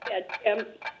fifth? Yeah,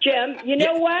 Jim, you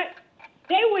know what?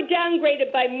 They were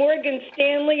downgraded by Morgan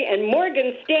Stanley, and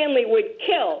Morgan Stanley would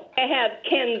kill to have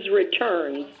Ken's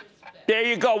returns. There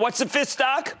you go. What's the fifth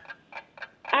stock?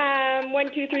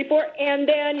 1, 2, 3, 4, and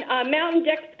then Mountain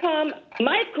Dexcom,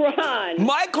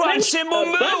 Micron symbol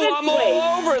move. I'm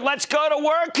all over it. Let's go to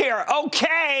work here.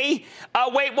 Okay.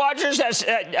 Weight Watchers, as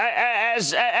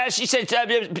she said,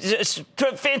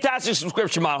 fantastic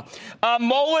subscription model.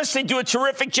 Moelis, they do a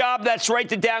terrific job. That's right.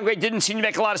 The downgrade didn't seem to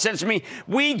make a lot of sense to me.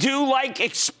 We do like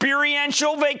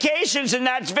experiential vacations, and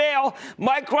that's Vail.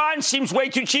 Micron seems way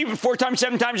too cheap at 4 times,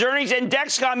 7 times earnings. And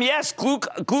Dexcom, yes,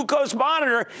 glucose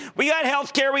monitor. We got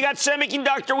healthcare. We got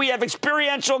semiconductor. We have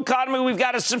experiential economy. We've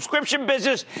got a subscription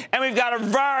business, and we've got a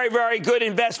very, very good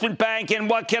investment bank. And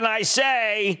what can I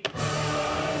say?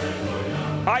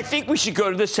 I think we should go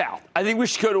to the South. I think we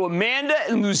should go to Amanda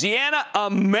in Louisiana.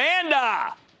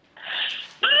 Amanda!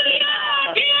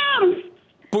 Booyah, Jim!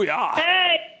 Booyah!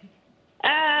 Hey,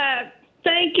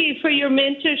 thank you for your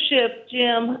mentorship,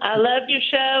 Jim. I love your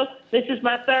show. This is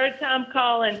my 3rd time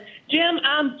calling. Jim,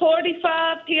 I'm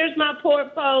 45. Here's my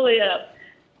portfolio.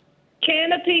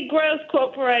 Canopy Growth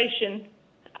Corporation,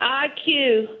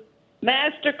 IQ,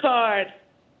 MasterCard,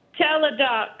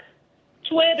 Teladoc,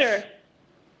 Twitter.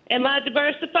 Am I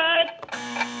diversified?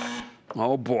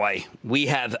 Oh, boy. I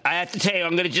have to tell you,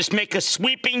 I'm going to just make a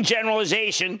sweeping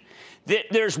generalization.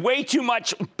 There's way too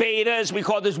much beta, as we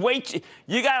call it.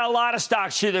 You got a lot of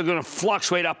stocks here that are going to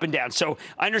fluctuate up and down. So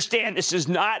I understand this is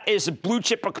not as a blue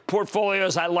chip portfolio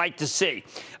as I like to see.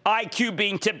 IQ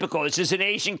being typical. This is an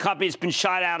Asian company that's been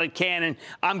shot out at Canon.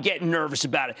 I'm getting nervous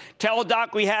about it.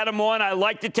 Teladoc, we had them on. I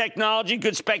like the technology.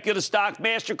 Good speculative stock.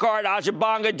 MasterCard,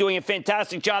 Ajabanga doing a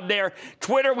fantastic job there.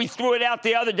 Twitter, we threw it out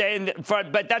the other day,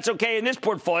 but that's okay in this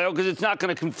portfolio because it's not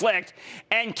going to conflict.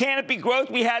 And Canopy Growth,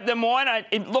 we had them on.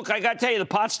 Look, I got to tell you, the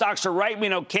pot stocks are right. We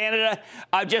know Canada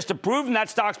just approved, and that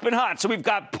stock's been hot. So we've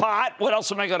got pot. What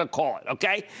else am I going to call it?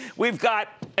 Okay. We've got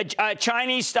a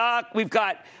Chinese stock. We've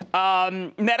got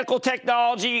medical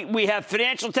technology. We have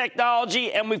financial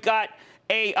technology, and we've got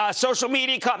a social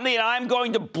media company. And I'm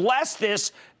going to bless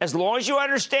this as long as you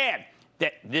understand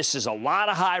that this is a lot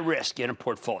of high risk in a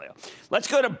portfolio. Let's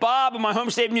go to Bob in my home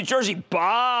state of New Jersey.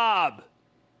 Bob.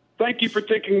 Thank you for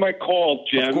taking my call,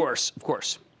 Jim. Of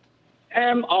course.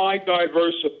 Am I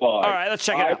diversified? All right, let's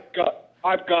check it out.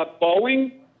 I've got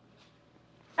Boeing,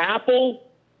 Apple,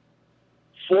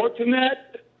 Fortinet,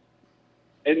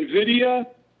 NVIDIA,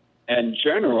 and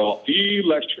General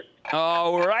Electric.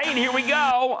 All right, here we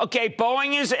go. Okay,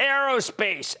 Boeing is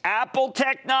aerospace. Apple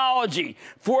technology.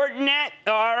 Fortinet.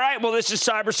 All right, well, this is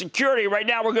cybersecurity. Right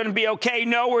now, we're going to be okay.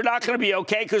 No, we're not going to be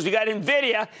okay because we got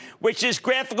NVIDIA, which is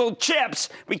graphical chips.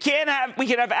 We can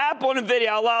have Apple and NVIDIA.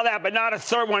 I'll allow that, but not a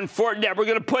third one, Fortinet. We're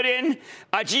going to put in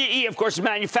GE, of course, is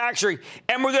manufacturing.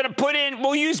 And we're going to put in,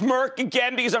 we'll use Merck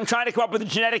again because I'm trying to come up with a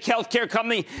genetic healthcare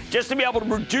company just to be able to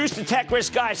reduce the tech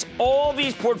risk. Guys, all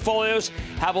these portfolios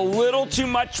have a little too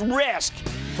much risk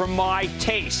for my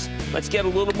taste. Let's get a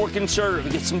little more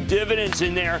conservative, get some dividends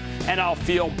in there, and I'll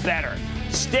feel better.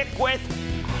 Stick with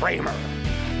Cramer.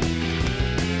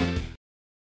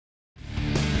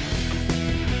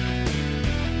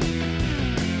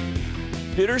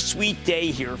 Bittersweet day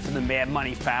here for the Mad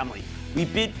Money family. We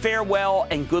bid farewell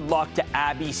and good luck to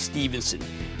Abby Stevenson.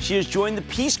 She has joined the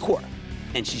Peace Corps,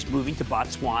 and she's moving to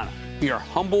Botswana. We are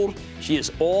humbled. She is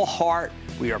all heart.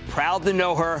 We are proud to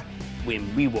know her.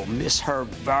 We will miss her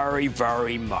very,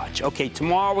 very much. Okay,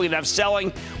 tomorrow we're going to have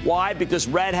selling. Why? Because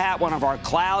Red Hat, one of our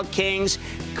cloud kings,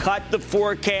 cut the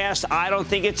forecast. I don't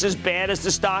think it's as bad as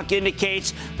the stock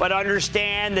indicates, but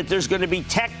understand that there's going to be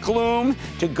tech gloom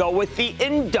to go with the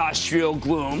industrial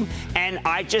gloom. And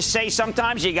I just say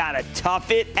sometimes you got to tough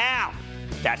it out.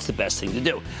 That's the best thing to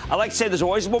do. I like to say there's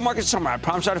always a bull market somewhere. I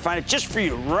promise I'll find it just for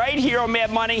you right here on Mad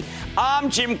Money.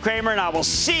 I'm Jim Cramer, and I will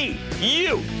see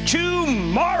you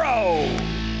tomorrow.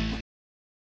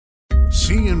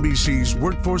 CNBC's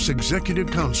Workforce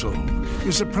Executive Council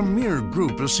is a premier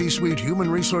group of C-suite human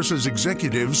resources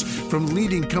executives from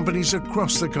leading companies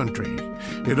across the country.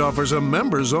 It offers a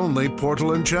members-only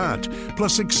portal and chat,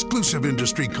 plus exclusive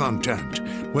industry content,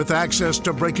 with access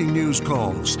to breaking news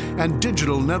calls and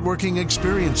digital networking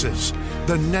experiences.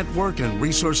 The network and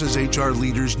resources HR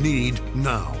leaders need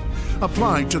now.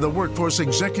 Apply to the Workforce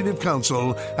Executive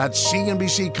Council at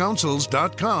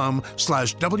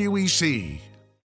cnbccouncils.com/WEC.